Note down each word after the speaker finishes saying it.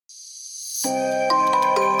Hello,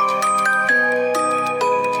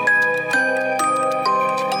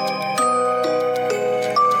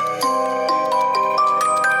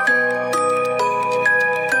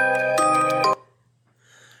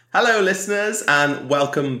 listeners, and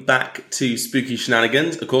welcome back to Spooky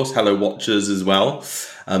Shenanigans. Of course, hello, watchers, as well.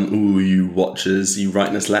 You watchers, you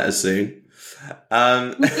writing us letters soon.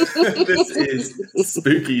 This is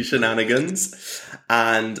Spooky Shenanigans,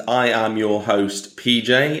 and I am your host,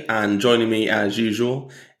 PJ, and joining me, as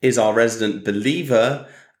usual, is our resident believer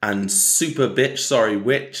and super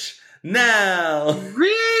witch, Nell.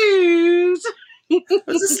 Rude!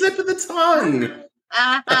 It's a slip of the tongue.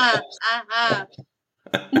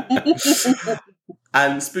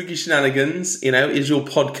 And Spooky Shenanigans, is your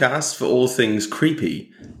podcast for all things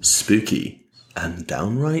creepy, spooky, and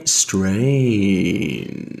downright strange.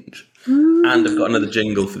 Ooh. And I've got another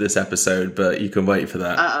jingle for this episode, but you can wait for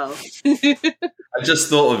that. Uh-oh. I just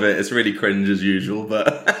thought of it. It's really cringe as usual,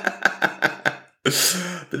 but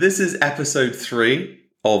but this is episode 3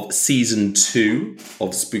 of season 2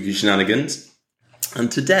 of Spooky Shenanigans. And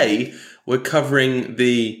today we're covering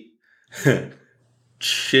the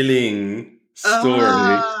chilling story.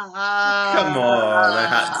 Come on, I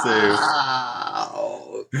had to.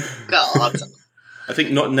 Oh, God. I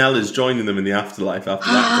think not Nell is joining them in the afterlife after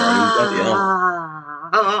that.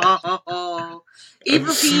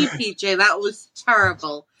 Even for you, PJ, that was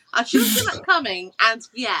terrible. I should have seen that coming, and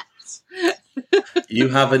yet. You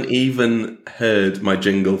haven't even heard my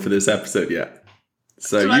jingle for this episode yet.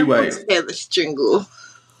 So you wait. I want to hear this jingle.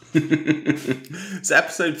 So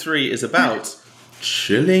episode 3 is about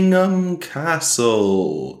Chillingham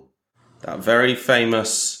Castle. That very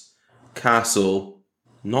famous castle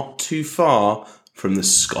not too far from the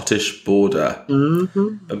Scottish border.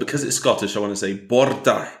 Mm-hmm. But because it's Scottish, I want to say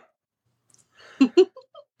border.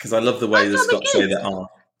 Because I love the way the Scots say that R.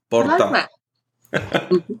 Border.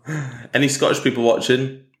 Any Scottish people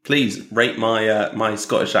watching, please rate my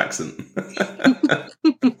Scottish accent.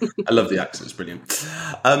 I love the accent, it's brilliant.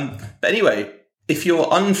 But anyway, if you're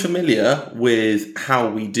unfamiliar with how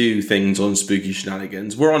we do things on Spooky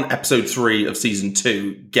Shenanigans, we're on episode 3 of season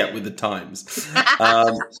 2, Get With The Times.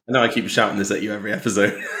 I know I keep shouting this at you every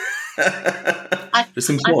episode. It's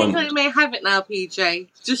important. I think I may have it now, PJ.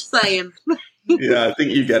 Just saying. Yeah, I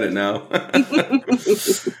think you get it now.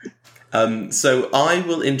 So I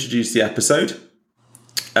will introduce the episode.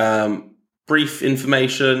 Brief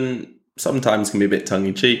information, sometimes can be a bit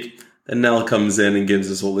tongue-in-cheek. Then Nell comes in and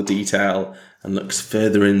gives us all the detail and looks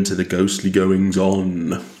further into the ghostly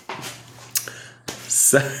goings-on.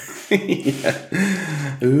 So, yeah.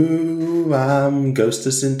 Ooh, I'm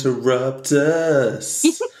Ghostus Interruptus,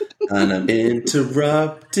 and I'm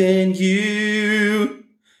interrupting you.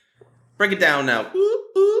 Break it down now.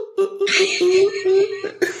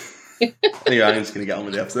 Anyway, I'm just going to get on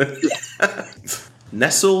with the episode.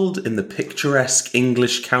 Nestled in the picturesque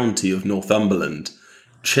English county of Northumberland,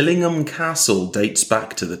 Chillingham Castle dates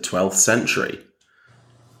back to the 12th century.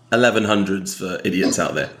 1100s for idiots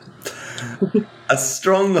out there. A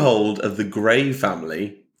stronghold of the Grey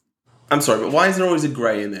family. I'm sorry, but why is there always a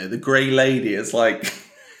Grey in there? The Grey Lady is like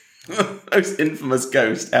the most infamous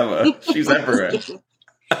ghost ever. She's everywhere.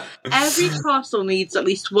 Every castle needs at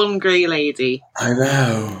least one Grey Lady. I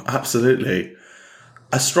know, absolutely.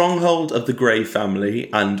 A stronghold of the Grey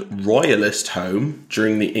family and royalist home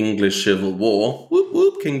during the English Civil War. Whoop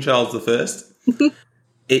whoop, King Charles I.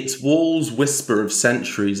 Its walls whisper of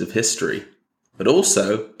centuries of history, but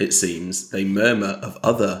also, it seems, they murmur of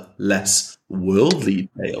other, less worldly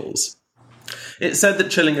tales. It's said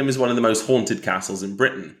that Chillingham is one of the most haunted castles in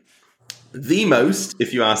Britain. The most,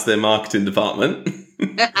 if you ask their marketing department.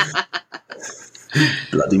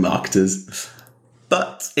 Bloody marketers.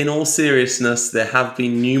 But in all seriousness, there have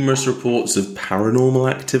been numerous reports of paranormal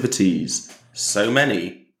activities. So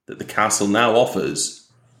many that the castle now offers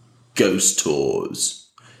ghost tours.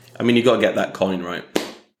 I mean, you've got to get that coin right.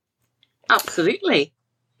 Absolutely.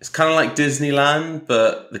 It's kind of like Disneyland,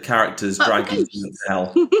 but the characters drag you to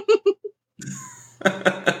hell.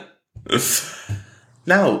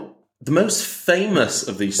 Now, the most famous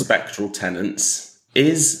of these spectral tenants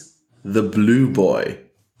is the Blue Boy.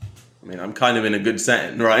 I mean, I'm kind of in a good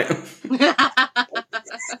setting, right?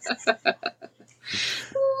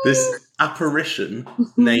 This apparition,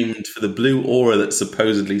 named for the blue aura that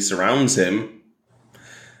supposedly surrounds him,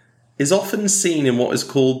 is often seen in what is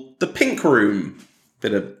called the Pink Room.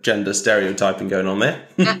 Bit of gender stereotyping going on there.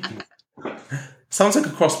 Sounds like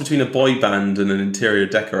a cross between a boy band and an interior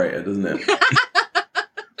decorator, doesn't it?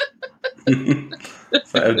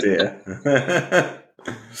 Oh dear.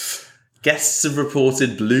 Guests have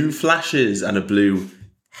reported blue flashes and a blue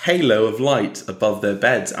halo of light above their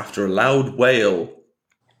beds after a loud wail.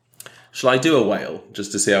 Shall I do a wail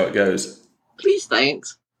just to see how it goes? Please don't.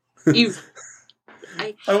 I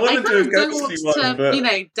want to do a ghostly one, but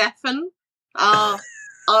deafen our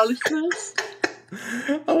listeners.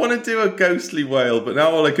 I want to do a ghostly wail, but now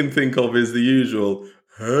all I can think of is the usual.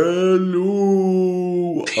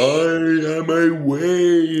 Hello, I am a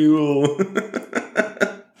whale.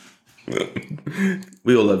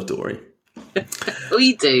 We all love Dory.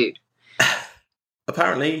 We do.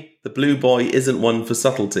 Apparently, the Blue Boy isn't one for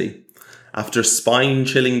subtlety. After a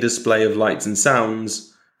spine-chilling display of lights and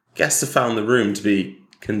sounds, guests have found the room to be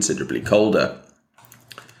considerably colder.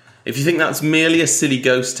 If you think that's merely a silly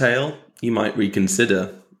ghost tale, you might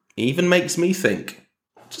reconsider. It even makes me think.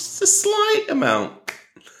 Just a slight amount.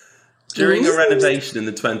 During a renovation in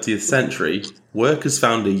the 20th century, workers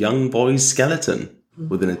found a young boy's skeleton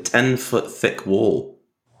within a 10-foot thick wall.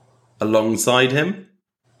 Alongside him,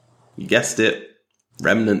 you guessed it,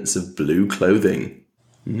 remnants of blue clothing.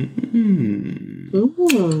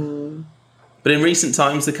 Ooh. But in recent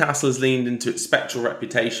times, the castle has leaned into its spectral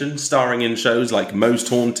reputation, starring in shows like Most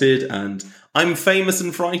Haunted and I'm Famous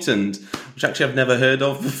and Frightened, which actually I've never heard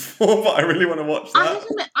of before, but I really want to watch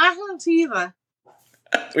that. I haven't either.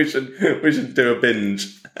 We should do a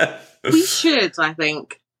binge. We should, I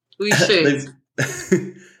think. We should.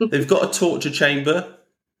 They've got a torture chamber.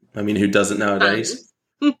 I mean, who doesn't nowadays?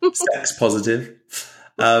 Sex positive.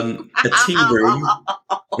 A tea room.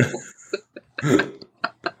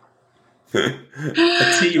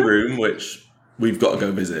 A tea room, which we've got to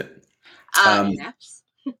go visit. Yes.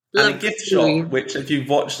 And a gift shop, which if you've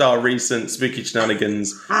watched our recent Spooky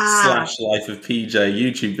Shenanigans / Life of PJ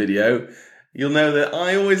YouTube video, you'll know that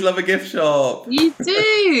I always love a gift shop. You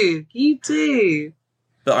do. You do.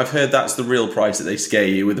 But I've heard that's the real price, that they scare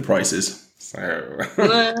you with the prices. So,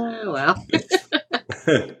 well.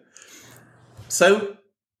 So,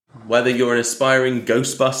 whether you're an aspiring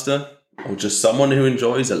Ghostbuster or just someone who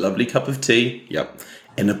enjoys a lovely cup of tea,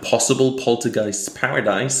 in a possible poltergeist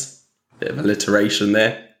paradise, bit of alliteration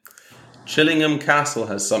there, Chillingham Castle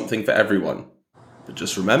has something for everyone. But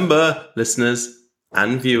just remember, listeners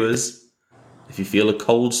and viewers, if you feel a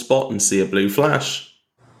cold spot and see a blue flash,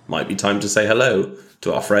 might be time to say hello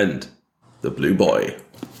to our friend, the Blue Boy.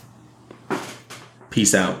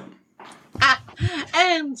 Peace out.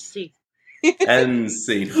 End scene. End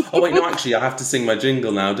scene. Oh wait, no, actually I have to sing my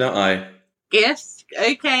jingle now, don't I? Yes.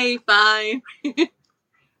 Okay, fine.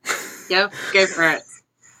 Go for it.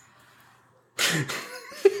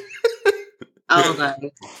 Oh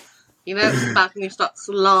no. You know it's bad when you start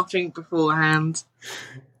laughing beforehand.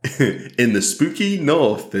 In the spooky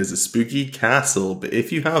north, there's a spooky castle, but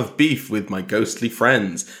if you have beef with my ghostly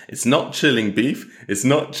friends, it's not chilling beef, it's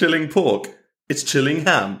not chilling pork, it's chilling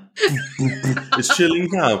ham. It's chilling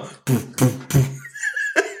ham.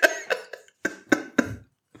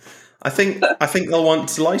 I think they'll want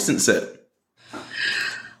to license it.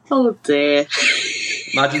 Oh dear.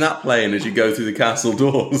 Imagine that playing as you go through the castle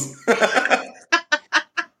doors.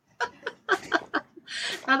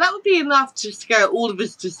 Now that would be enough just to scare all the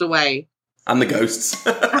visitors away. And the ghosts.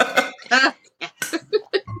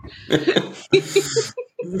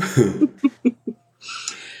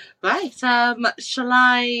 Right, shall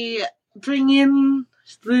I bring in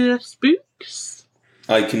the spooks?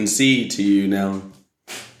 I concede to you now.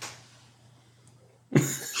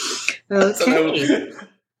 Okay.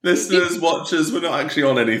 Listeners, watchers, we're not actually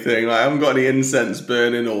on anything. I haven't got any incense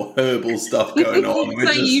burning or herbal stuff going on.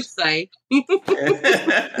 You say.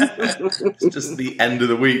 It's just the end of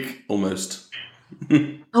the week, almost.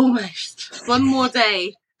 Almost. One more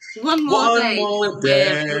day. One more day.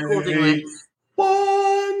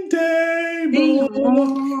 One day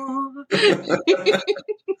more.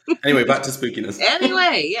 Anyway, back to spookiness.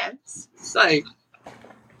 Anyway, yes. So,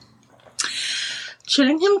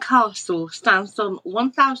 Chillingham Castle stands on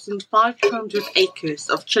 1,500 acres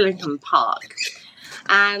of Chillingham Park.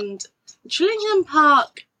 And Chillingham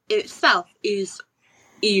Park itself is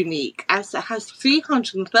unique, as it has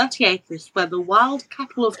 330 acres where the wild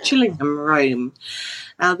cattle of Chillingham roam.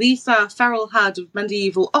 Now, these are a feral herd of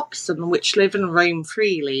medieval oxen which live and roam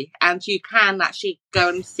freely, and you can actually go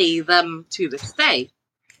and see them to this day.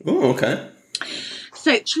 Oh, okay.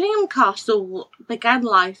 So, Chillingham Castle began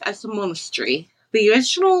life as a monastery. The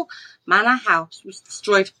original manor house was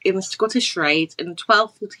destroyed in the Scottish raid in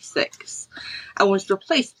 1246 and was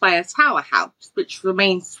replaced by a tower house, which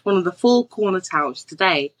remains one of the four corner towers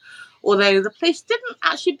today, although the place didn't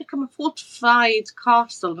actually become a fortified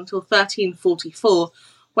castle until 1344,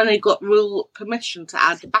 when they got royal permission to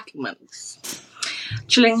add battlements.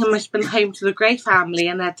 Chillingham has been home to the Grey family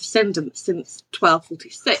and their descendants since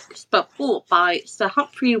 1246, but bought by Sir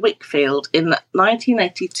Humphrey Wakefield in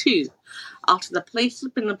 1982 after the place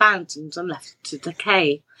had been abandoned and left to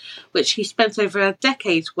decay, which he spent over a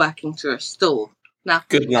decade working to restore. Now,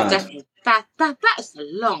 good lad. decade, that's a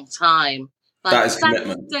long time. Like, that is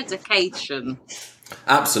commitment. Dedication.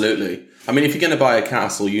 Absolutely. I mean, if you're going to buy a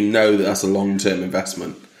castle, you know that that's a long-term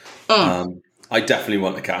investment. I definitely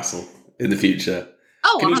want a castle in the future.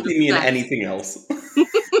 Oh, can you 100%. see me in anything else?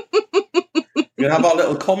 You have our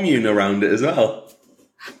little commune around it as well.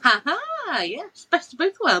 Ha-ha, yes. Best of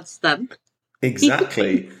both worlds, then.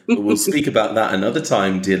 Exactly. But we'll speak about that another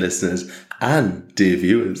time, dear listeners and dear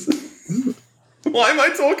viewers. Why am I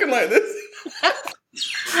talking like this?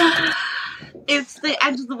 It's the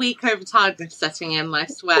end of the week over tiredness setting in, I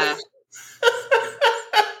swear.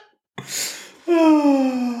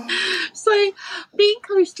 So, being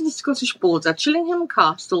close to the Scottish border, Chillingham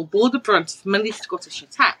Castle bore the brunt of many Scottish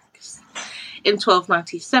attacks. In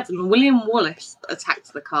 1297, William Wallace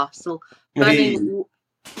attacked the castle, burning...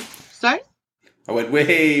 Sorry? I went,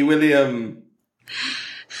 "Wee, William."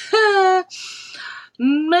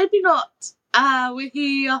 Maybe not.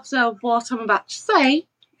 He, after what I'm about to say,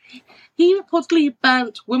 he reportedly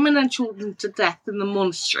burnt women and children to death in the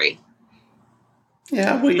monastery.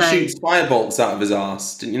 Yeah, well, he shoots firebolts out of his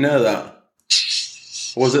arse. Didn't you know that?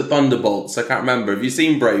 Or was it thunderbolts? I can't remember. Have you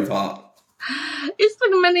seen Braveheart? It's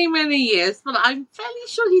been many, many years, but I'm fairly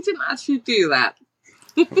sure he didn't actually do that.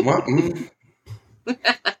 What?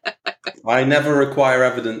 I never require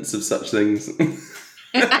evidence of such things.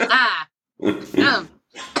 Of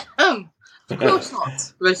course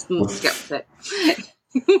not, resident skeptic.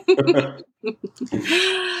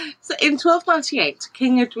 So in 1298,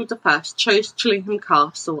 King Edward I chose Chillingham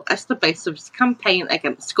Castle as the base of his campaign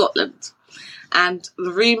against Scotland, and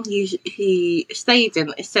the room he stayed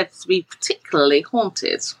in is said to be particularly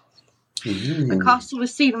haunted. The castle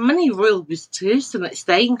was seen by many royal visitors in its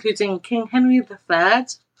day, including King Henry III,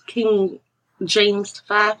 King James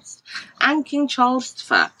I, and King Charles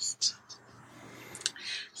I.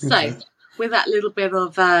 So, with that little bit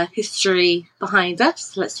of history behind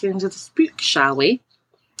us, let's get into the spook, shall we?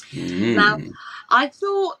 Now, I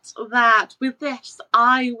thought that with this,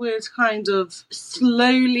 I would kind of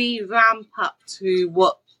slowly ramp up to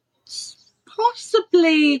what's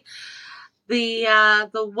possibly the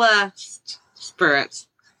worst spirit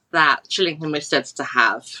that Chillingham is said to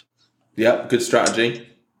have. Yep, good strategy.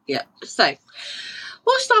 Yeah, so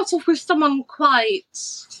we'll start off with someone quite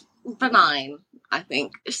benign, I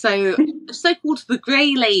think. So-called the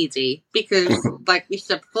Grey Lady, because, like we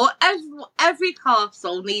said before, every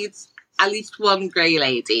castle needs at least one Grey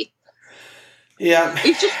Lady. Yeah.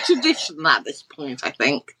 It's just tradition at this point, I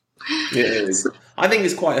think. It is. I think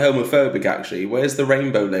it's quite homophobic, actually. Where's the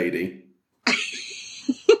Rainbow Lady?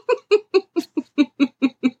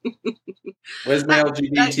 Where's the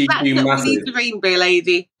LGBTQ massive? We need the Rainbow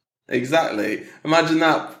Lady. Exactly. Imagine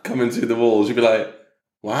that coming through the walls. You'd be like,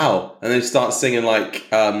 wow. And they start singing like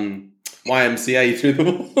YMCA through the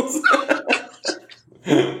walls.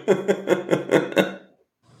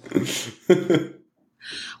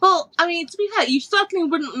 Well, I mean, to be fair, you certainly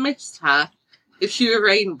wouldn't miss her if she were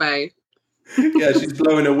rainbow. Yeah, she's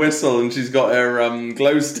blowing a whistle and she's got her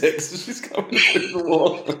glow sticks and she's coming through the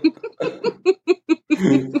wall.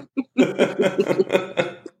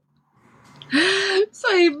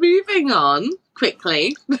 So, moving on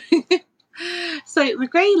quickly. So, the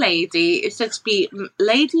Grey Lady is said to be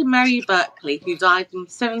Lady Mary Berkeley, who died in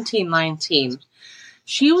 1719.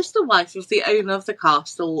 She was the wife of the owner of the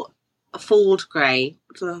castle, Ford Grey,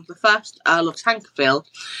 the first Earl of Tankerville,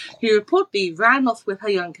 who reportedly ran off with her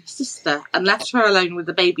younger sister and left her alone with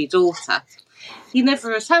a baby daughter. He never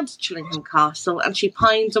returned to Chillingham Castle, and she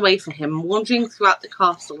pined away for him, wandering throughout the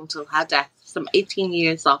castle until her death, some 18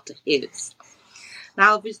 years after his.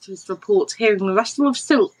 Now visitors report hearing the rustle of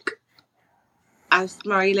silk as the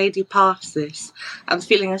Merry Lady passes, and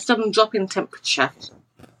feeling a sudden drop in temperature.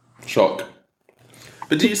 Shock.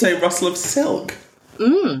 But do you say rustle of silk?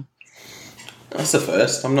 That's the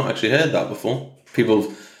first. I've not actually heard that before.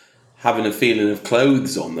 People having a feeling of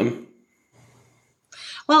clothes on them.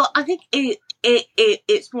 Well, I think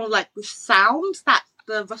it's more like the sound that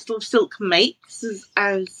the rustle of silk makes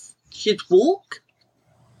as she'd walk.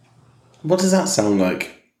 What does that sound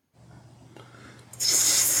like?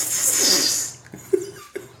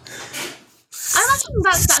 I imagine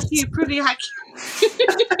that's actually pretty accurate.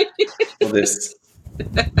 Or this.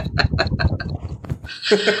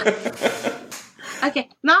 Okay,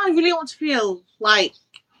 now I really want to feel like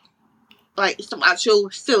like some actual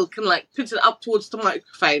silk and like put it up towards the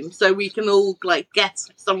microphone so we can all like get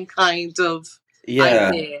some kind of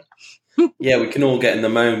idea. Yeah, we can all get in the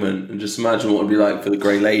moment and just imagine what it would be like for the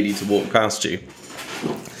grey lady to walk past you.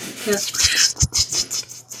 Yeah.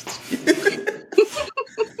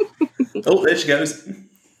 Oh, there she goes.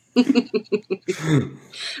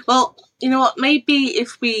 Well, you know what? Maybe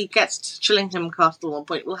if we get to Chillingham Castle at one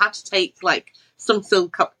point, we'll have to take like some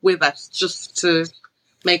silk up with us just to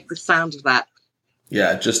make the sound of that.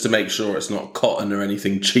 Yeah, just to make sure it's not cotton or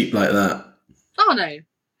anything cheap like that. Oh no,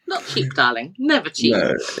 not cheap, darling. Never cheap.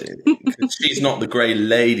 No, 'cause she's not the grey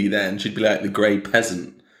lady then. She'd be like the grey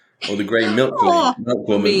peasant or the grey milk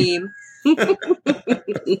woman. Mean.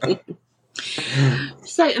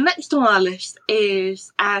 So, next on our list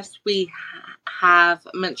is, as we have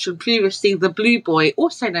mentioned previously, the Blue Boy,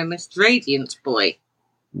 also known as the Radiant Boy.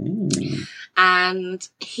 Ooh. And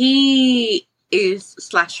he was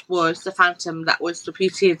the phantom that was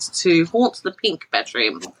reputed to haunt the pink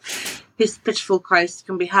bedroom. His pitiful cries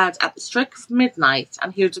can be heard at the stroke of midnight,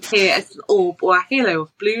 and he would appear as an orb or a halo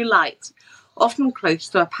of blue light, often close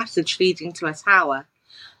to a passage leading to a tower.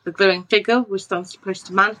 The glowing figure was then supposed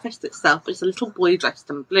to manifest itself as a little boy dressed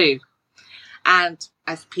in blue. And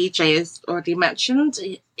as PJ has already mentioned,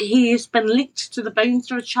 he has been linked to the bones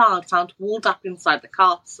of a child found walled up inside the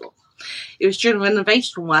castle. It was during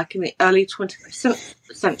renovation work in the early 20th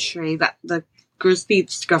century that the grisly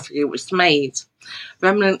discovery was made.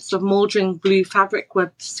 Remnants of mouldering blue fabric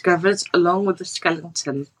were discovered along with the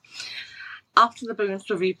skeleton. After the bones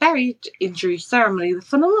were reburied in due ceremony, the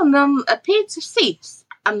phenomenon appeared to cease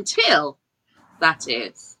until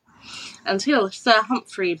Sir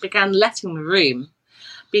Humphrey began letting the room,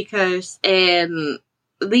 because in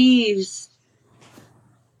these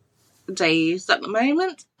days at the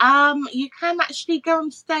moment, you can actually go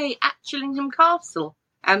and stay at Chillingham Castle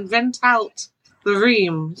and rent out the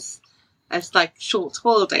rooms as like short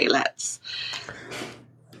holiday lets.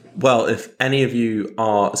 Well, if any of you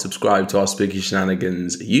are subscribed to our Spooky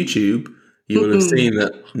Shenanigans YouTube, you will have seen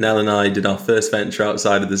that Nell and I did our first venture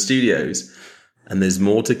outside of the studios, and there's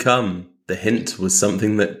more to come. The hint was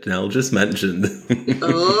something that Nell just mentioned.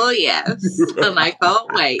 Oh, yes, and I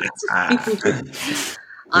can't wait.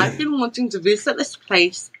 I've been wanting to visit this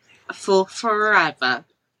place for forever.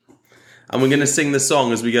 And we're going to sing the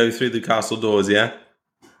song as we go through the castle doors, yeah?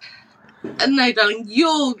 No, darling,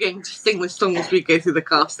 you're going to sing the song as we go through the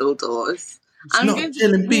castle doors. I'm going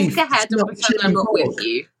to walk ahead and pretend I'm not with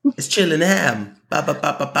you. It's Chillingham. Ba ba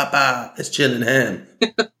ba ba ba ba. It's Chillingham.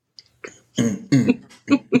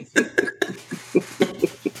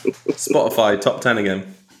 Spotify top 10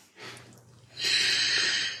 again.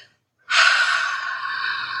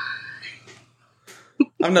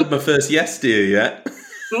 I haven't had my first yes dear yet.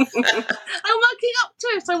 I'm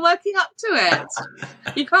working up to it.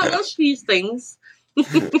 You can't rush these things.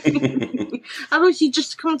 Otherwise you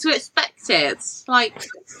just come to expect it. Like,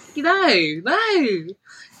 no.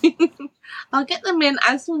 I'll get them in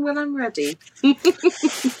as and when I'm ready.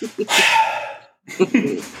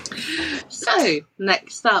 So,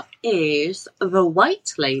 next up is the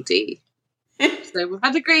White Lady. So we've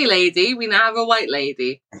had a grey lady, we now have a white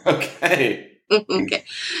lady. Okay. Okay.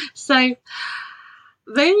 So,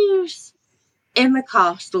 those in the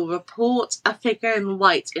castle report a figure in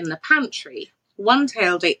white in the pantry. One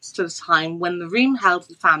tale dates to the time when the room held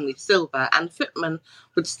the family silver, and footmen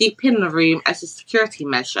would sleep in the room as a security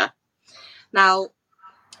measure. Now,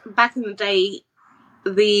 back in the day,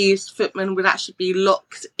 these footmen would actually be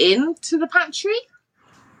locked into the pantry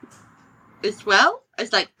as well,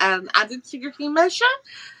 as like an added security measure.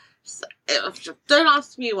 So, don't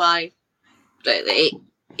ask me why.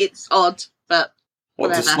 It's odd, but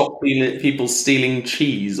what, to stop people stealing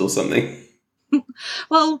cheese or something?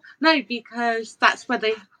 Well, no, because that's where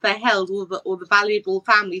they held all the valuable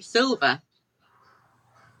family silver.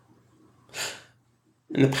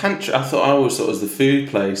 In the pantry, I always thought it was the food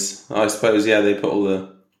place. I suppose, yeah, they put all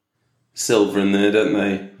the silver in there, don't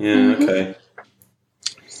they? Yeah, okay.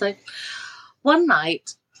 So, one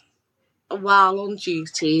night, while on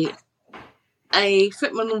duty, a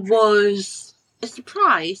footman was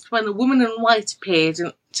surprised when a woman in white appeared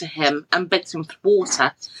to him and begged him for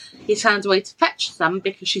water. He turned away to fetch some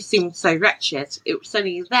because she seemed so wretched. It was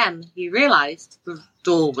only then he realised the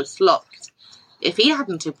door was locked. If he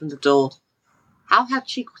hadn't opened the door, how had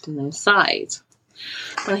she gotten inside?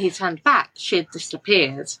 When he turned back, she had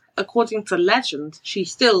disappeared. According to legend, she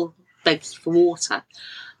still begs for water.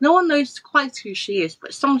 No one knows quite who she is,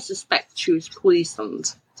 but some suspect she was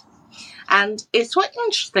poisoned. And it's quite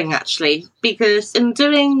interesting, actually, because in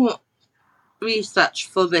doing research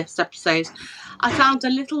for this episode, I found a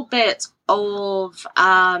little bit of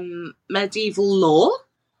medieval lore.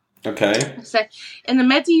 Okay. So, in the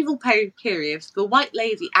medieval period, the White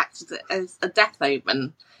Lady acted as a death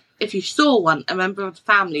omen. If you saw one, a member of the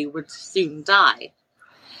family would soon die.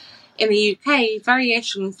 In the UK,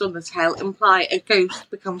 variations on the tale imply a ghost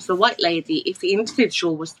becomes the White Lady if the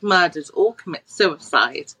individual was murdered or commits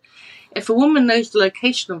suicide. If a woman knows the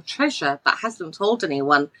location of treasure but hasn't told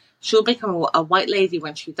anyone, she'll become a White Lady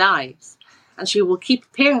when she dies, and she will keep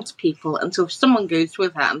appearing to people until someone goes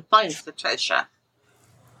with her and finds the treasure.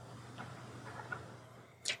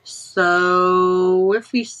 So,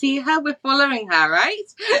 if we see her, we're following her, right?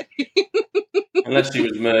 Unless she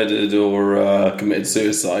was murdered or committed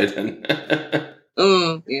suicide.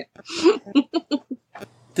 Yeah.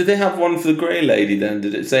 Did they have one for the Grey Lady then?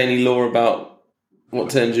 Did it say any lore about what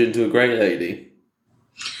turns you into a Grey Lady?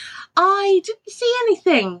 I didn't see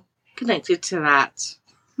anything connected to that.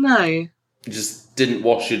 No. You just didn't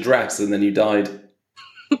wash your dress and then you died.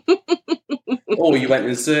 Or you went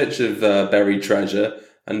in search of buried treasure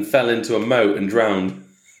and fell into a moat and drowned.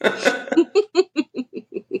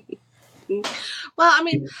 Well, I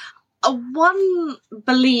mean, one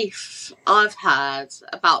belief I've heard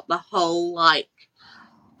about the whole, like,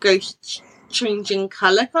 ghost changing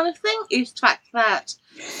colour kind of thing is the fact that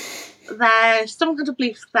there's some kind of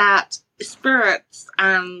belief that spirits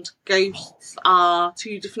and ghosts are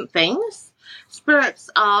two different things. Spirits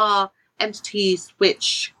are entities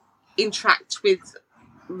which interact with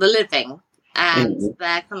the living, and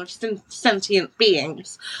they're kind of sentient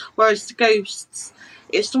beings, whereas the ghosts,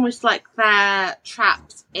 it's almost like they're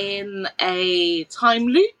trapped in a time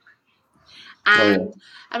loop. And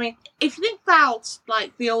I mean, if you think about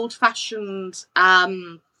like the old-fashioned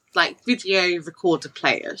like video recorder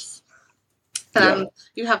players,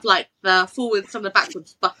 you have like the forwards and the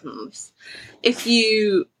backwards buttons. If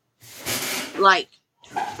you like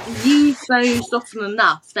use those often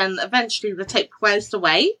enough, then eventually the tape wears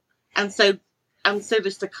away, and so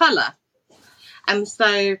does the colour. And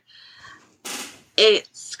so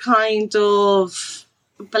it's kind of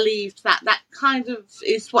believed that kind of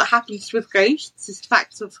is what happens with ghosts, is the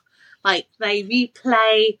fact of like they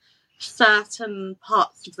replay certain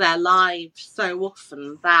parts of their lives so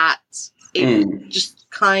often that it just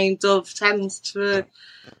kind of tends to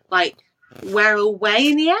like wear away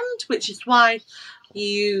in the end, which is why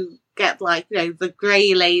you get like, you know, the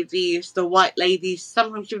grey ladies, the white ladies,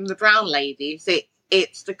 sometimes even the brown ladies.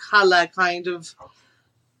 It's the colour kind of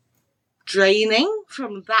draining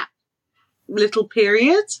from that little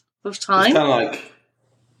period of time. It's kind of like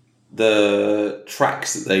the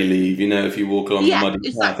tracks that they leave, you know, if you walk along the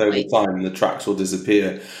muddy path over time, the tracks will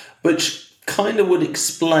disappear, which kind of would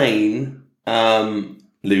explain,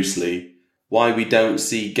 loosely, why we don't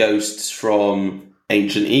see ghosts from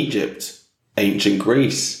ancient Egypt, ancient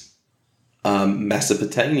Greece,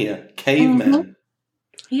 Mesopotamia, cavemen.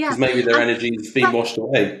 Because maybe their energy's been washed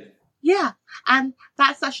away. Yeah, and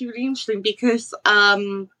that's actually really interesting because,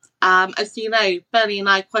 as you know, Bernie and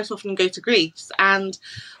I quite often go to Greece, and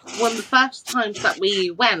one of the first times that we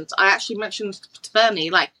went, I actually mentioned to Bernie,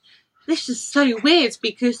 like, this is so weird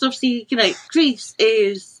because obviously, you know, Greece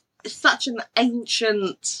is such an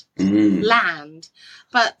ancient land,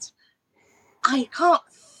 but I can't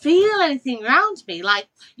feel anything around me. Like,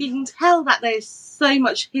 you can tell that there's so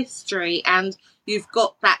much history and you've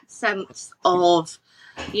got that sense of,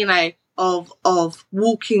 you know, of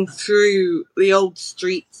walking through the old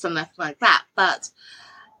streets and everything like that. But,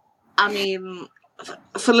 I mean,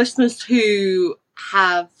 for listeners who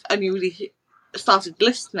have only really started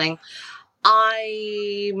listening,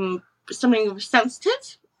 I'm something of a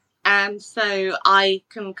sensitive, and so I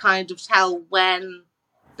can kind of tell when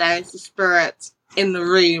there's a spirit in the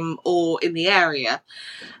room or in the area.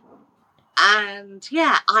 And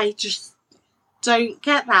yeah, I just don't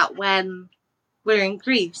get that when we're in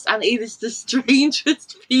Greece, and it is the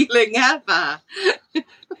strangest feeling ever.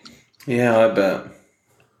 Yeah, I bet.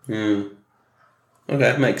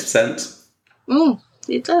 Okay, makes sense.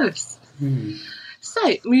 It does.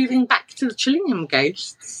 So, moving back to the Chillingham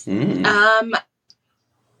ghosts.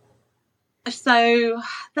 So,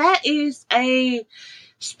 there is a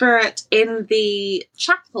spirit in the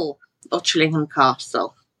chapel of Chillingham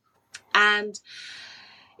Castle. And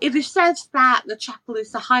it is said that the chapel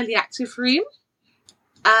is a highly active room.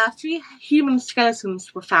 3 human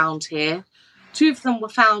skeletons were found here. 2 of them were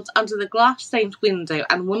found under the glass-stained window,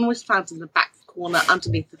 and 1 was found in the back corner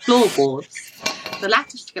underneath the floorboards. The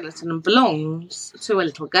latter skeleton belongs to a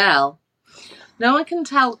little girl. No one can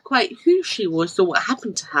tell quite who she was or what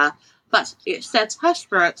happened to her, but it said her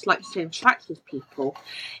spirit likes to interact with people,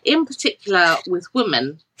 in particular with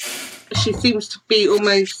women. She seems to be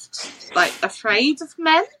almost like afraid of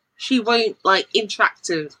men. She won't interact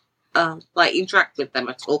with them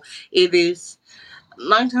at all. It is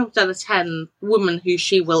 9 times out of 10 women who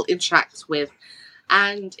she will interact with.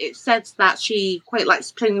 And it said that she quite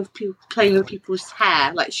likes playing with people's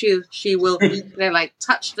hair. Like she will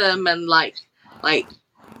touch them and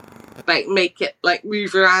make it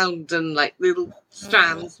move around and little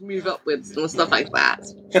strands move upwards and stuff like that.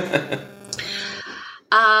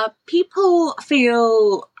 People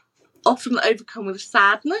feel often overcome with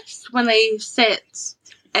sadness when they sit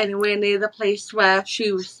anywhere near the place where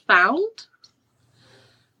she was found.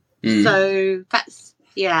 So that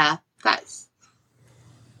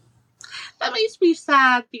makes me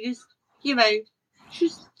sad because,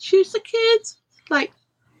 she's a kid.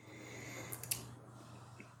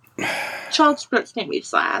 Child spirits make me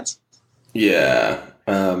sad. Yeah.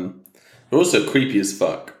 They're also creepy as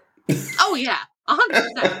fuck. Oh, yeah.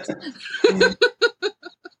 100%.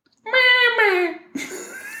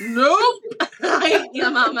 Nope. I hate your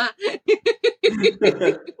mama.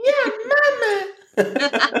 Yeah, mama.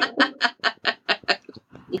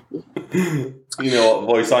 You know what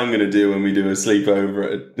voice I'm going to do when we do a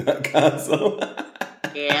sleepover at that castle?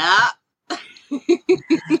 Yeah.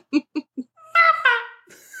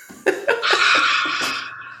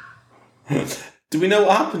 Do we know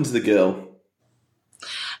what happened to the girl?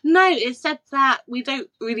 No, it said that we don't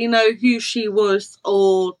really know who she was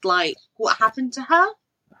or what happened to her.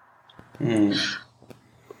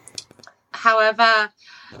 However,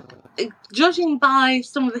 judging by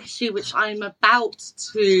some of the history which I'm about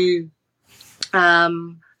to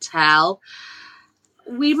tell,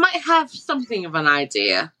 we might have something of an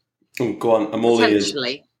idea. Oh, go on, I'm all ears.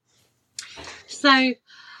 Potentially. So,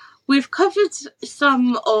 we've covered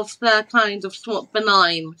some of the kind of somewhat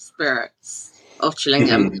benign spirits of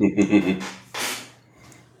Chillingham.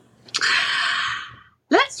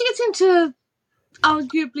 Let's get into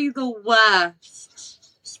arguably the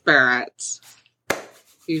worst spirit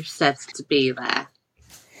who's said to be there.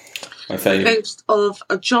 My favourite. The ghost of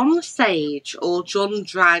John Sage or John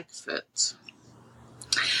Dragfoot.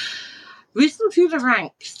 Risen through the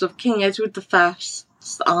ranks of King Edward I's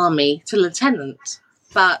army to lieutenant,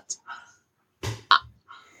 but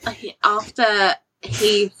after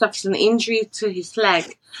he suffered an injury to his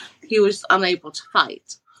leg, he was unable to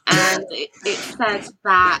fight. And it said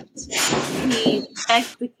that he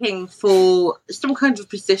begged the king for some kind of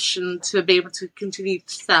position to be able to continue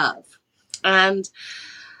to serve. And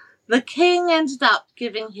the king ended up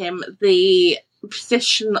giving him the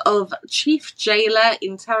position of chief jailer,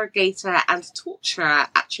 interrogator, and torturer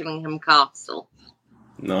at Chillingham Castle.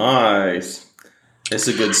 Nice. It's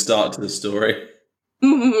a good start to the story.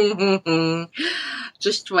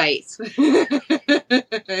 Just wait.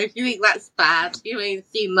 If you think that's bad, you ain't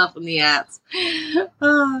seen nothing yet.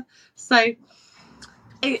 So,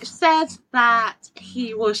 it said that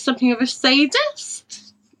he was something of a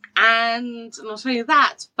sadist, and not only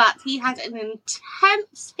that, but he had an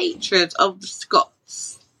intense hatred of the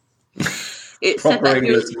Scots. It said that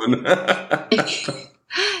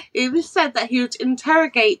it was said that he would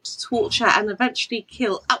interrogate, torture, and eventually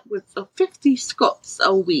kill upwards of 50 Scots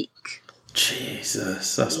a week.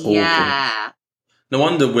 Jesus, that's awful. Yeah. No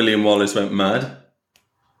wonder William Wallace went mad.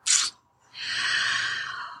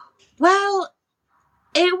 Well,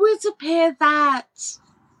 it would appear that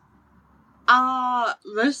our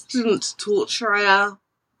resident torturer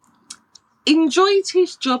enjoyed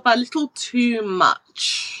his job a little too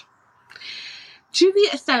much. To the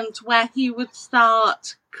extent where he would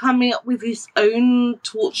start coming up with his own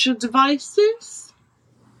torture devices.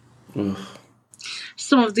 Ugh.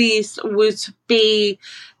 Some of these would be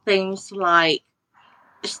things like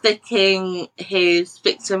sticking his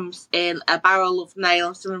victims in a barrel of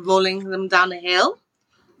nails and rolling them down a hill.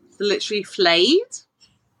 So literally flayed.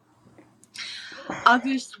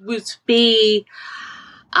 Others would be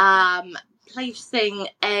placing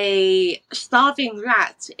a starving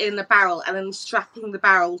rat in a barrel and then strapping the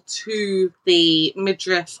barrel to the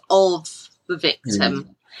midriff of the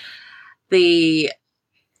victim. The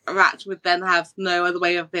rat would then have no other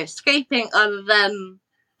way of escaping other than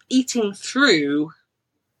eating through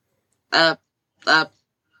The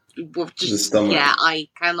stomach. Yeah, I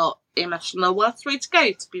cannot imagine a worse way to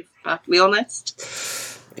go, to be perfectly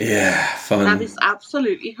honest. Yeah, fun. That is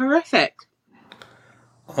absolutely horrific.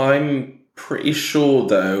 I'm pretty sure,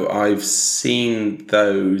 though, I've seen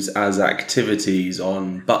those as activities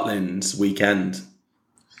on Butlins weekend.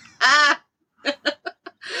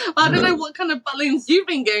 I don't know what kind of Butlins you've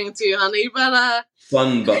been going to, honey, but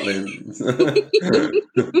Fun butlins.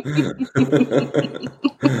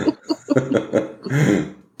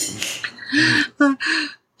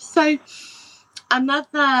 So,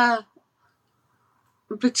 another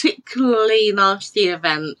particularly nasty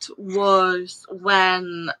event was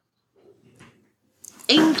when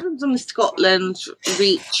England and Scotland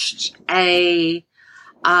reached a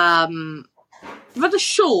rather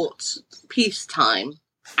short peacetime,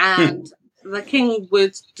 and the king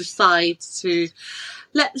would decide to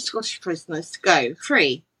let the Scottish prisoners go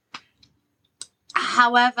free.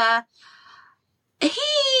 However,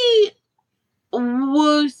 he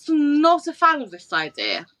was not a fan of this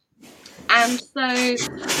idea. And so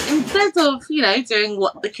instead of, doing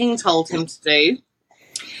what the king told him to do,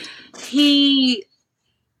 he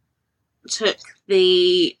took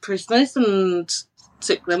the prisoners and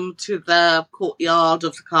took them to the courtyard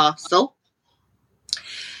of the castle.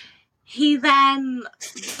 He then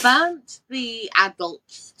burnt the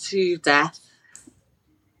adults to death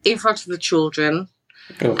in front of the children,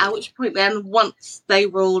 at which point then, once they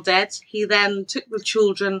were all dead, he then took the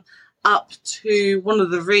children up to one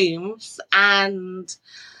of the rooms and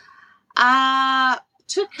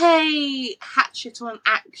took a hatchet or an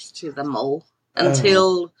axe to them all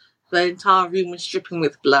until the entire room was dripping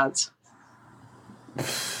with blood.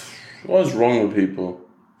 What is wrong with people?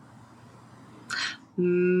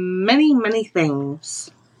 Many, many things.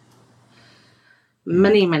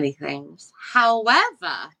 Many, many things.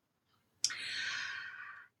 However,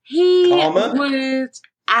 he would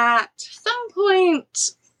at some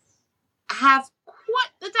point have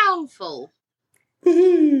quite the downfall.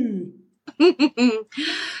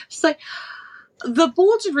 So, the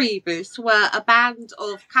Border Reivers were a band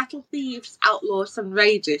of cattle thieves, outlaws and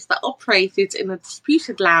raiders that operated in the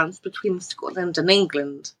disputed lands between Scotland and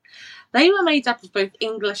England. They were made up of both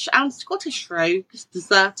English and Scottish rogues,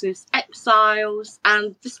 deserters, exiles,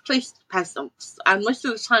 and displaced peasants. And most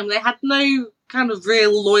of the time they had no kind of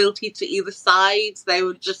real loyalty to either side. They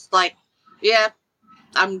were just like, yeah,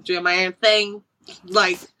 I'm doing my own thing.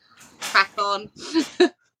 Like, crack on.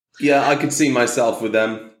 Yeah, I could see myself with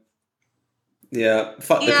them. Yeah,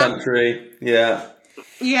 fuck the country. Yeah.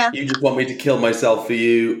 Yeah. You just want me to kill myself for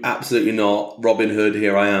you? Absolutely not. Robin Hood,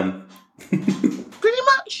 here I am. Pretty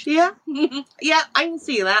much, yeah. Yeah, I can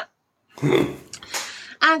see that.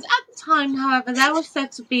 And at the time, however, there was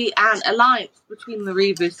said to be an alliance between the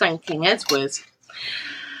Reivers and King Edward.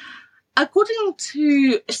 According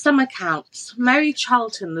to some accounts, Mary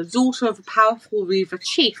Charlton, the daughter of a powerful Reiver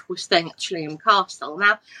chief, was staying at Chillingham Castle.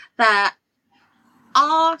 Now, there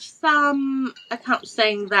are some accounts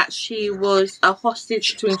saying that she was a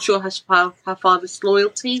hostage to ensure her father's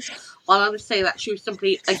loyalty, while others say that she was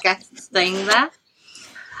simply a guest staying there.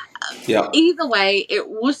 Yeah. Either way, it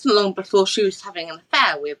wasn't long before she was having an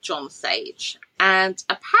affair with John Sage. And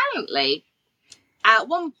apparently, at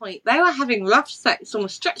one point, they were having rough sex on a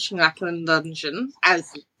stretching rack in the dungeon,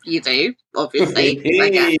 as you do, obviously, I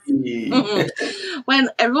guess. When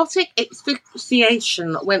erotic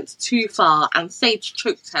asphyxiation went too far and Sage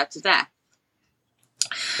choked her to death.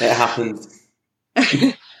 It happened.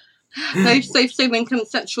 No safe, sane and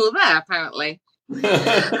consensual there, apparently.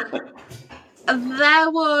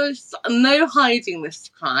 There was no hiding this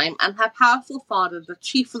crime, and her powerful father, the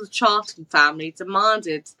chief of the Charlton family,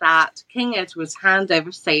 demanded that King Edward hand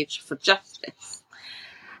over Sage for justice.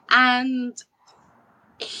 And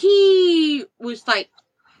he was like,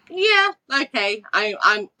 yeah, okay,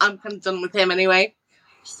 I'm kind of done with him anyway.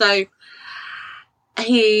 So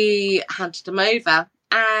he handed him over,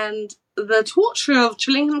 and the torturer of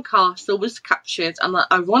Chillingham Castle was captured and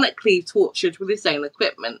ironically tortured with his own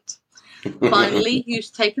equipment. Finally, he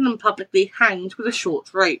was taken and publicly hanged with a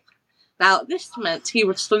short rope. Now, this meant he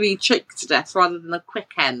would slowly choke to death rather than a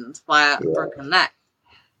quick end via a broken neck.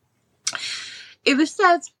 It was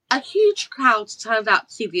said a huge crowd turned out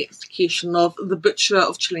to see the execution of the Butcher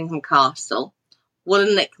of Chillingham Castle. What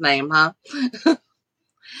a nickname, huh?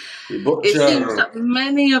 It seems that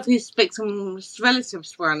many of his victims'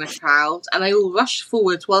 relatives were in the crowd, and they all rushed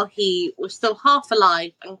forward while he was still half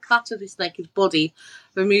alive and cut at his naked body,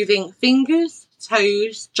 removing fingers,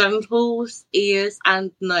 toes, genitals, ears,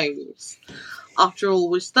 and nose. After all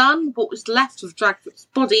was done, what was left of Dragfoot's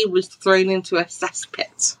body was thrown into a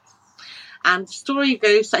cesspit. And the story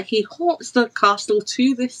goes that he haunts the castle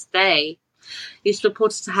to this day. He's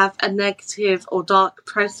reported to have a negative or dark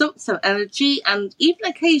presence and energy, and even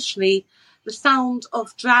occasionally the sound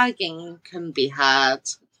of dragging can be heard.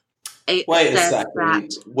 Wait a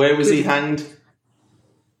second. Where was he hanged?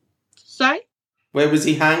 Sorry? Where was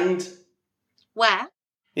he hanged? Where?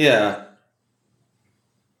 Yeah.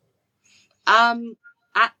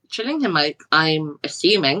 At Chillingham, I'm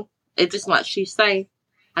assuming. It doesn't actually say.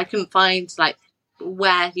 I couldn't find, like,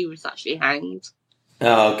 where he was actually hanged.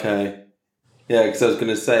 Oh, okay. Yeah, because I was going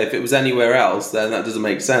to say, if it was anywhere else, then that doesn't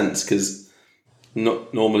make sense, because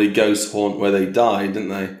normally ghosts haunt where they died, didn't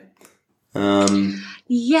they?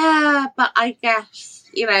 Yeah, but I guess,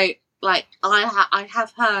 you know, like, I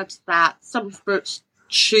have heard that some spirits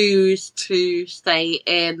choose to stay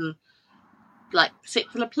in, like,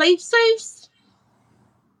 particular places.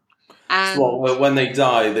 And So when they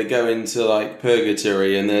die, they go into, like,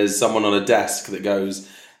 purgatory, and there's someone on a desk that goes,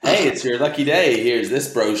 hey, it's your lucky day. Here's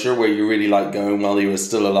this brochure where you really like going while you were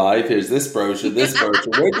still alive. Here's this brochure, this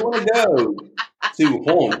brochure. Where do you want to go? To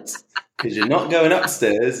haunt. Because you're not going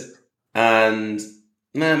upstairs and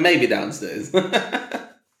maybe downstairs. Do you know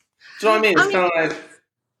what I mean? It's kind of like,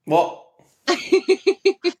 what?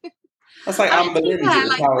 That's like Amber Lynch at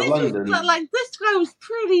the Tower of London. This guy was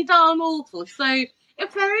pretty darn awful. So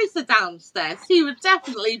if there is a downstairs, he would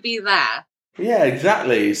definitely be there. Yeah,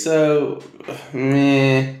 exactly. So,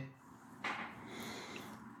 I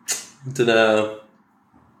don't know.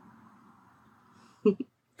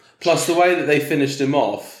 Plus, the way that they finished him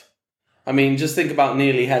off, I mean, just think about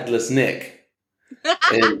nearly headless Nick.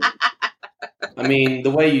 I mean,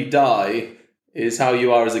 the way you die is how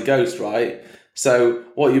you are as a ghost, right? So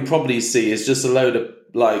what you probably see is just a load of,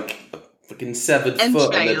 like, fucking severed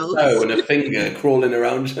foot and a toe and a finger crawling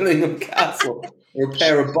around Chillingham Castle. Or a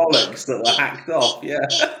pair of bollocks that were hacked off, yeah.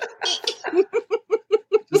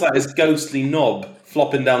 Just like this ghostly knob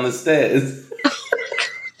flopping down the stairs.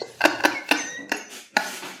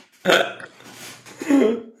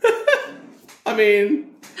 I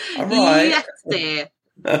mean, I'm right. Yes, dear.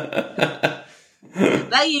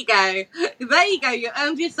 There you go. There you go. You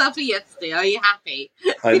earned yourself a yes, dear. Are you happy?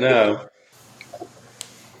 I know.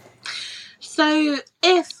 So,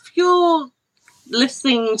 if you're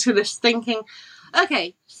listening to this thinking,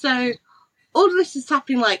 okay, so all of this is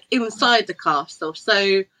happening, like, inside the castle,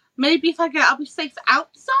 so maybe if I go, I'll be safe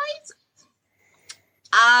outside?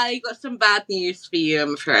 I got some bad news for you,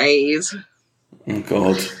 I'm afraid. Oh,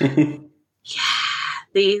 God.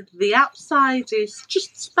 Yeah, the outside is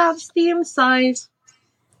just as bad as the inside.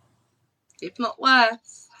 If not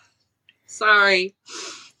worse. Sorry.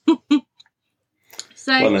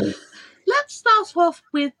 So, let's start off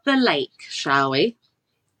with the lake, shall we?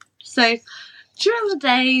 So, during the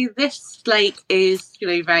day, this lake is, you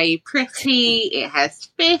know, very pretty. It has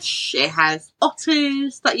fish. It has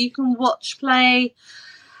otters that you can watch play.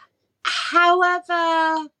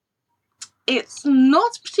 However, it's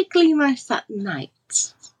not particularly nice at night.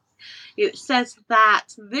 It says that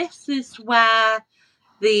this is where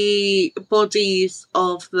the bodies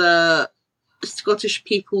of the Scottish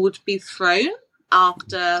people would be thrown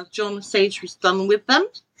after John Sage was done with them.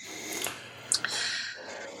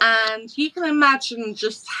 And you can imagine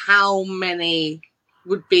just how many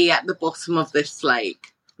would be at the bottom of this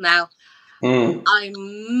lake. Now, I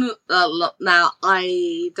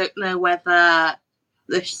don't know whether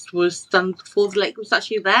this was done before the lake was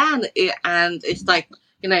actually there, and it's like,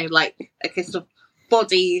 you know, like a case of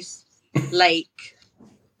bodies, lake,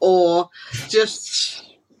 or just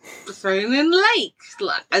thrown in the lake,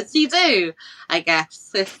 like, as you do, I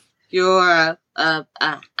guess, if you're an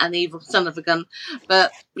evil son of a gun.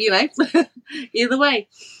 But, you know, either way,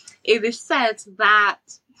 it is said that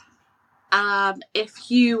if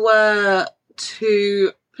you were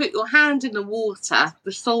to put your hand in the water,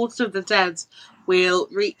 the souls of the dead will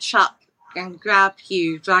reach up and grab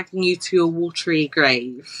you, dragging you to a watery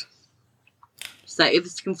grave. So it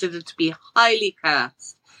is considered to be highly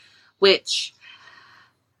cursed, which,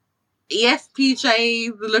 yes,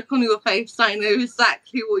 PJ, the look on your face, I know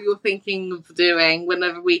exactly what you're thinking of doing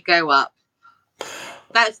whenever we go up.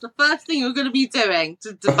 That's the first thing you're going to be doing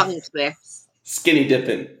to debunk this. Skinny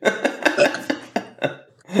dipping.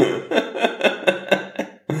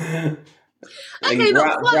 Okay,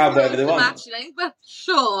 grab whatever they want. Imagining, but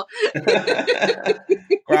sure.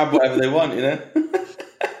 Grab whatever they want, you know?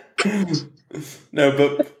 No,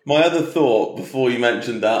 but my other thought before you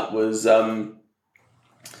mentioned that was,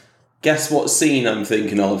 guess what scene I'm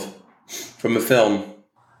thinking of from a film?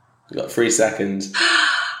 You've got 3 seconds.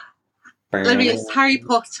 I mean, it's Harry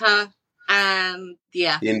Potter and,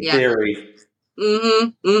 yeah. In theory. Mm-hmm.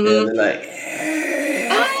 Yeah, they're like,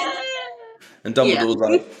 and Dumbledore's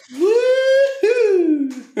like, woohoo!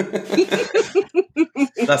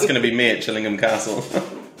 That's going to be me at Chillingham Castle.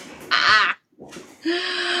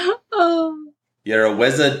 Oh. You're a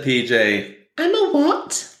wizard, PJ. I'm a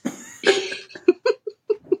what?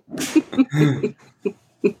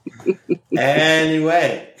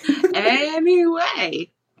 Anyway.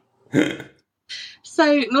 So,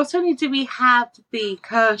 So not only do we have the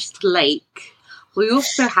cursed lake, we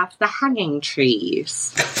also have the hanging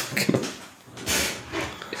trees.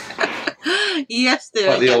 Yes,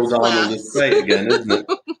 like the old Arnold estate again, isn't it?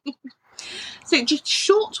 So just a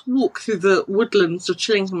short walk through the woodlands of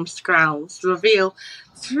Chillingham's grounds reveal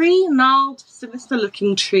 3 gnarled,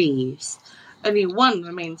 sinister-looking trees. Only one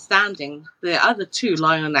remains standing, the other 2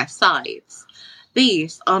 lie on their sides.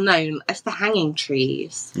 These are known as the hanging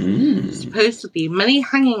trees. Supposedly, many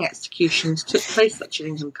hanging executions took place at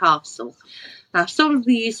Chillingham Castle. Now, some of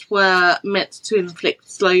these were meant to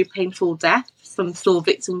inflict slow, painful death. Some saw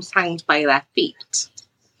victims hanged by their feet.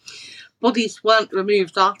 Bodies weren't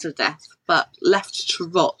removed after death, but left to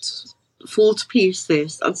rot, fall to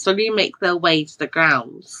pieces, and slowly make their way to the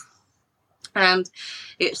grounds. And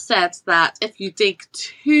it's said that if you dig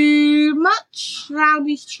too much around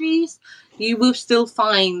these trees, you will still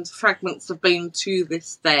find fragments of bone to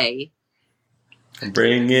this day.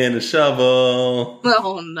 Bring in a shovel.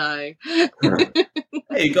 Oh, no.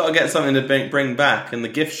 Hey, you've got to get something to bring back, and the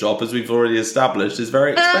gift shop, as we've already established, is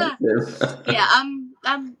very expensive. Yeah,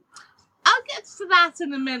 I'll get to that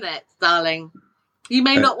in a minute, darling. You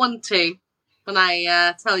may not want to when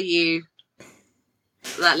I tell you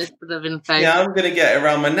that little bit of info. Yeah, I'm going to get it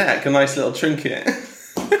around my neck, a nice little trinket.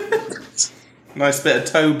 Nice bit of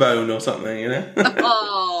toe bone or something, you know?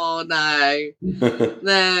 Oh, no.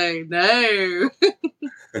 No.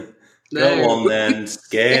 Go on then,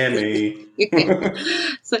 scare me.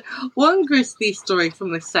 So, one grisly story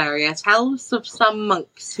from this area tells of some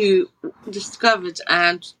monks who discovered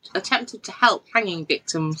and attempted to help hanging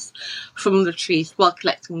victims from the trees while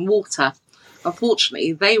collecting water.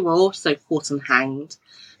 Unfortunately, they were also caught and hanged.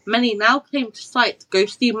 Many now claim to sight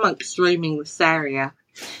ghostly monks roaming this area.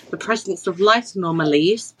 The presence of light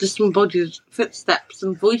anomalies, disembodied footsteps,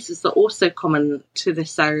 and voices are also common to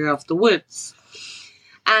this area of the woods.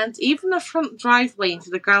 And even the front driveway into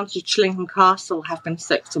the grounds of Chillingham Castle have been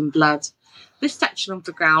soaked in blood. This section of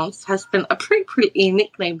the grounds has been appropriately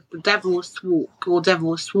nicknamed the Devil's Walk or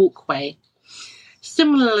Devil's Walkway.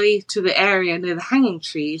 Similarly to the area near the hanging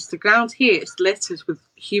trees, the ground here is littered with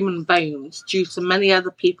human bones due to many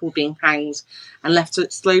other people being hanged and left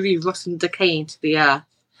to slowly rot and decay into the earth.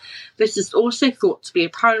 This is also thought to be a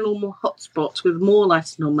paranormal hotspot with more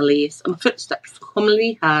light anomalies and footsteps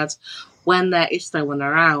commonly heard when there is no one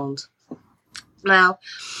around. Now,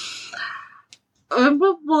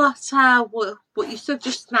 remember what you said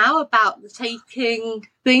just now about the taking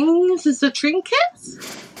things as a trinket?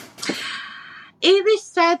 It is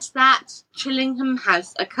said that Chillingham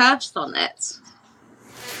has a curse on it.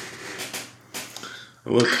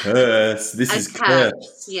 Oh, a curse. This is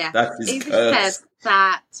curse. Yeah. That is it curse. Is said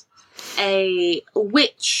that a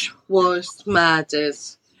witch was murdered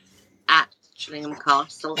at Chillingham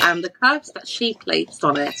Castle, and the curse that she placed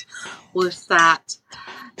on it was that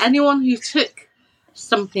anyone who took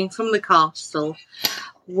something from the castle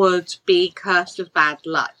would be cursed with bad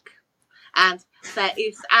luck. And there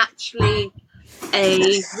is actually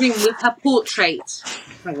a room with her portrait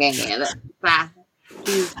hanging in it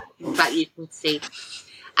that you can see.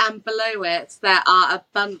 And below it, there are a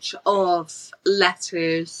bunch of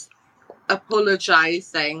letters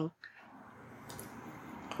apologising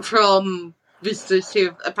from visitors who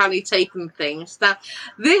have apparently taken things. Now,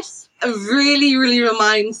 this really, really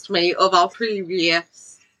reminds me of our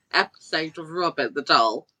previous episode of Robert the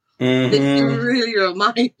Doll. Mm-hmm. This really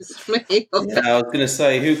reminds me of I was going to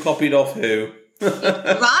say, who copied off who?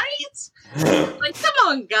 Right? Like, come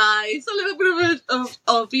on, guys. A little bit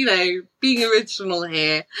of being original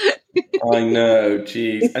here. I know,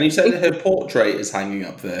 jeez. And you said that her portrait is hanging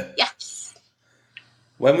up there? Yes.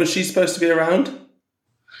 When was she supposed to be around?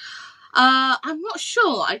 I'm not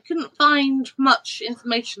sure. I couldn't find much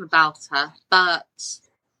information about her, but...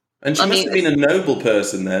 And she must have been a noble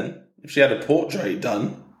person then, if she had a portrait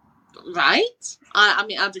done. Right?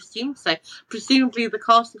 I'd assume so. Presumably the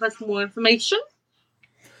castle has more information.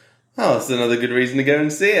 Oh, that's another good reason to go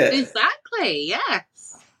and see it. Exactly,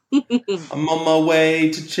 yes. I'm on my way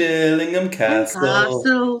to Chillingham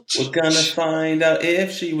Castle. We're going to find out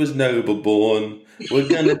if she was noble born. We're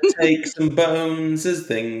going to take some bones as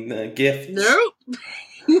gifts. Nope.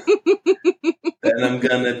 Then I'm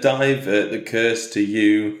going to divert the curse to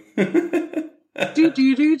you.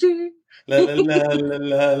 Do. La la la la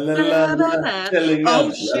la la la la.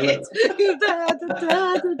 Oh shit!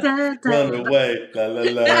 Run away! La la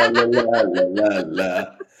la la la la la.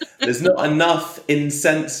 There's not enough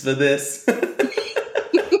incense for this.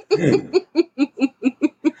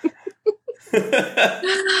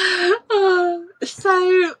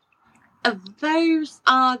 So those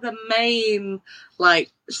are are the main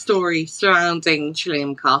stories surrounding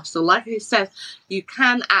Chillingham Castle. Like I said, you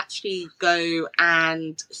can actually go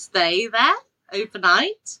and stay there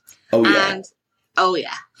overnight. Oh yeah. And oh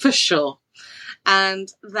yeah, for sure.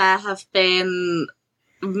 And there have been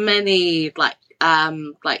many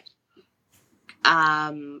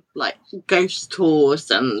ghost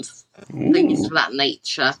tours and things of that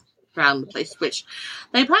nature around the place, which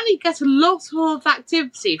they apparently get a lot of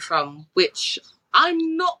activity from, which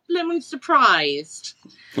I'm not blooming surprised.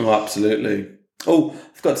 Oh, absolutely. Oh, I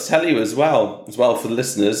forgot to tell you as well for the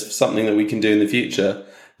listeners, something that we can do in the future.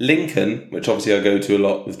 Lincoln, which obviously I go to a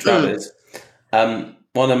lot with Travis, one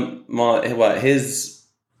of his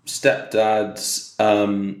stepdad's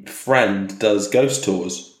friend does ghost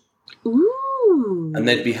tours. Ooh. And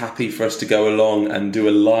they'd be happy for us to go along and do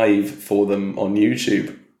a live for them on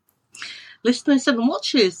YouTube. Listeners and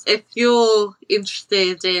watchers, if you're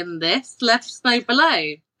interested in this, let us know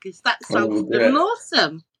below, because that sounds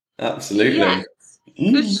awesome. Absolutely. Yes,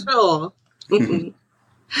 for sure.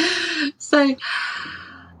 So,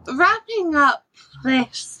 wrapping up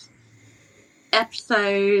this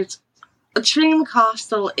episode, Chillingham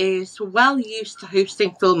Castle is well used to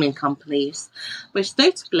hosting filming companies, which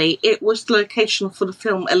notably it was the location for the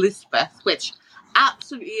film Elizabeth, which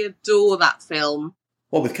absolutely adore that film.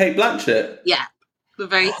 What, with Kate Blanchett? Yeah, the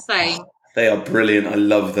very same. They are brilliant. I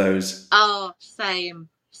love those. Oh, same.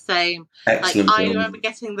 Excellent I remember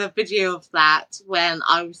getting the video of that when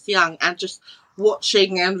I was young and just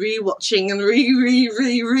watching and rewatching and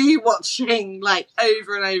rewatching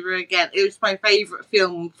over and over again. It was my favourite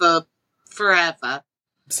film for forever.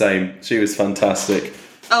 Same. She was fantastic.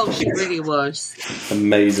 Oh, she really was.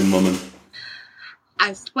 Amazing woman.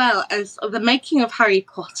 As well as the making of Harry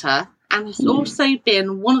Potter, and has also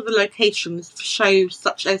been one of the locations for shows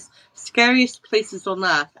such as Scariest Places on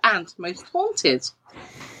Earth and Most Haunted.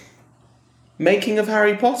 Making of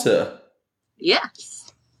Harry Potter?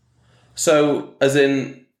 Yes. So, as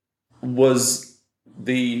in, was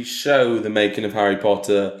the show, The Making of Harry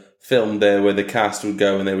Potter, filmed there where the cast would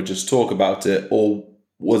go and they would just talk about it, or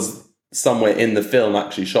was somewhere in the film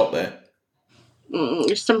actually shot there?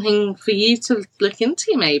 Something for you to look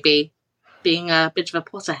into, maybe, being a bit of a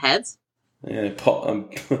Potterhead. Yeah,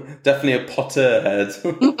 definitely a Potterhead.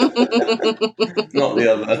 Not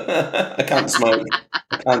the other. I can't smoke.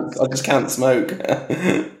 I just can't smoke.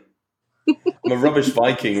 I'm a rubbish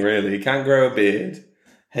Viking, really. Can't grow a beard.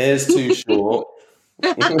 Hair's too short.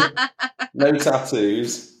 No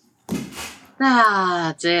tattoos.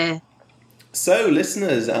 Ah, dear. So,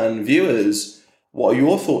 listeners and viewers, what are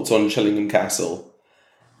your thoughts on Chillingham Castle?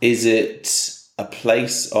 Is it a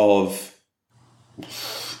place of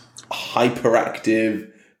hyperactive,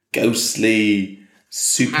 ghostly,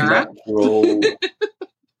 supernatural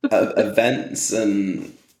events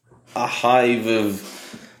and a hive of...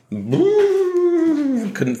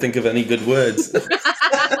 couldn't think of any good words.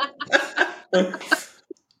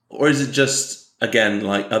 Or is it just, again,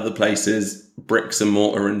 like other places, bricks and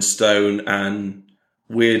mortar and stone and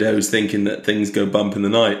weirdos thinking that things go bump in the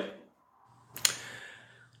night?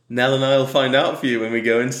 Nell and I will find out for you when we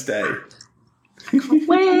go and stay.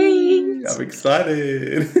 Wait! I'm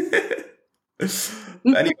excited.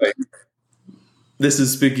 Anyway, this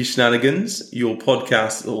is Spooky Shenanigans, your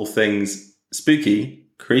podcast, all things spooky,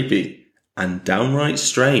 creepy, and downright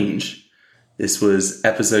strange. This was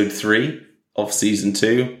episode 3 of season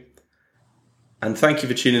 2. And thank you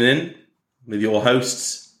for tuning in with your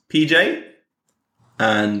hosts, PJ,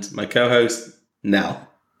 and my co-host, Nell.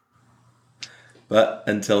 But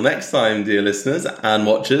until next time, dear listeners and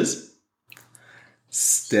watchers,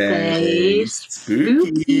 stay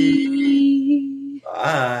spooky.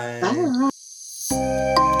 Bye. Bye.